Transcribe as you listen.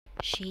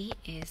She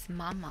is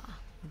Mama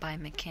by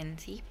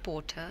Mackenzie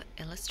Porter,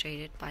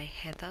 illustrated by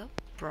Heather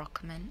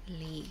Brockman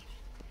Lee.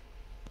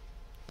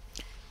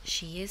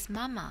 She is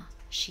Mama.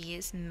 She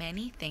is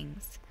many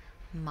things.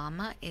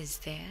 Mama is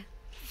there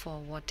for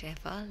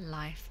whatever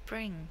life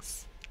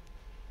brings.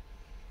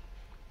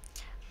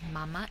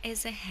 Mama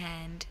is a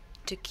hand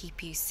to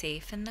keep you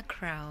safe in the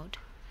crowd.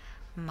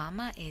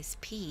 Mama is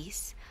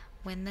peace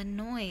when the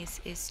noise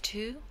is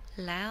too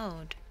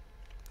loud.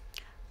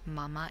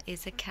 Mama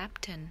is a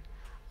captain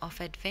of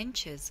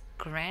adventures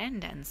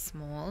grand and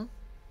small.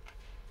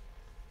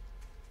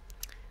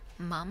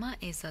 Mama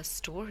is a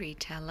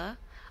storyteller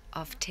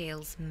of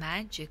tales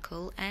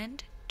magical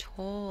and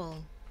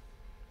tall.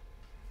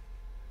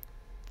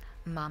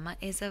 Mama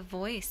is a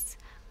voice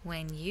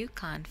when you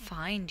can't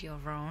find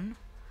your own.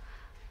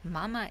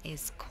 Mama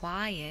is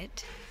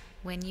quiet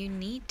when you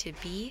need to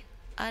be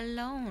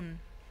alone.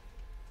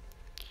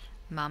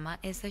 Mama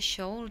is a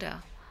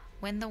shoulder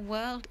when the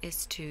world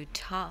is too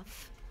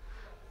tough.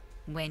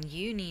 When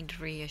you need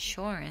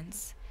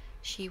reassurance,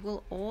 she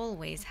will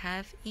always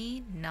have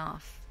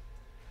enough.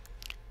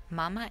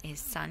 Mama is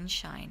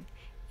sunshine.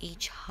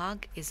 Each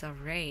hug is a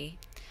ray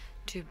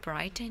to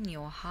brighten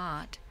your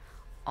heart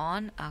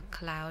on a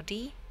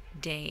cloudy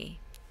day.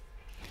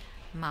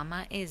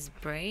 Mama is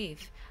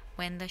brave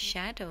when the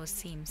shadows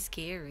seem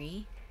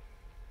scary.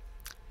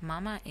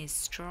 Mama is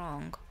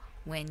strong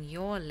when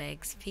your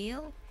legs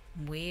feel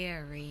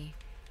weary.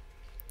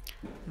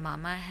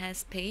 Mama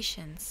has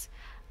patience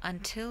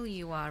until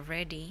you are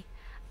ready,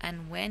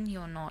 and when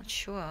you're not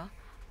sure,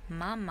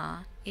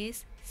 Mama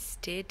is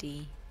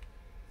steady.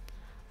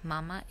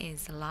 Mama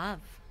is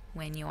love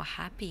when you're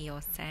happy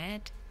or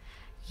sad.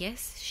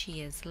 Yes,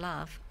 she is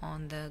love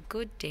on the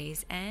good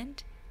days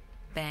and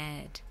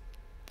bad.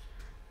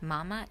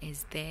 Mama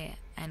is there,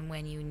 and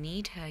when you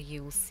need her,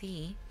 you'll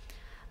see.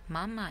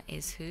 Mama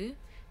is who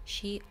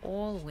she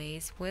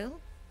always will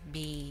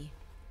be.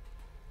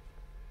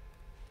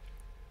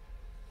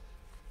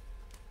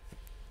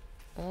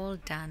 All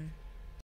done.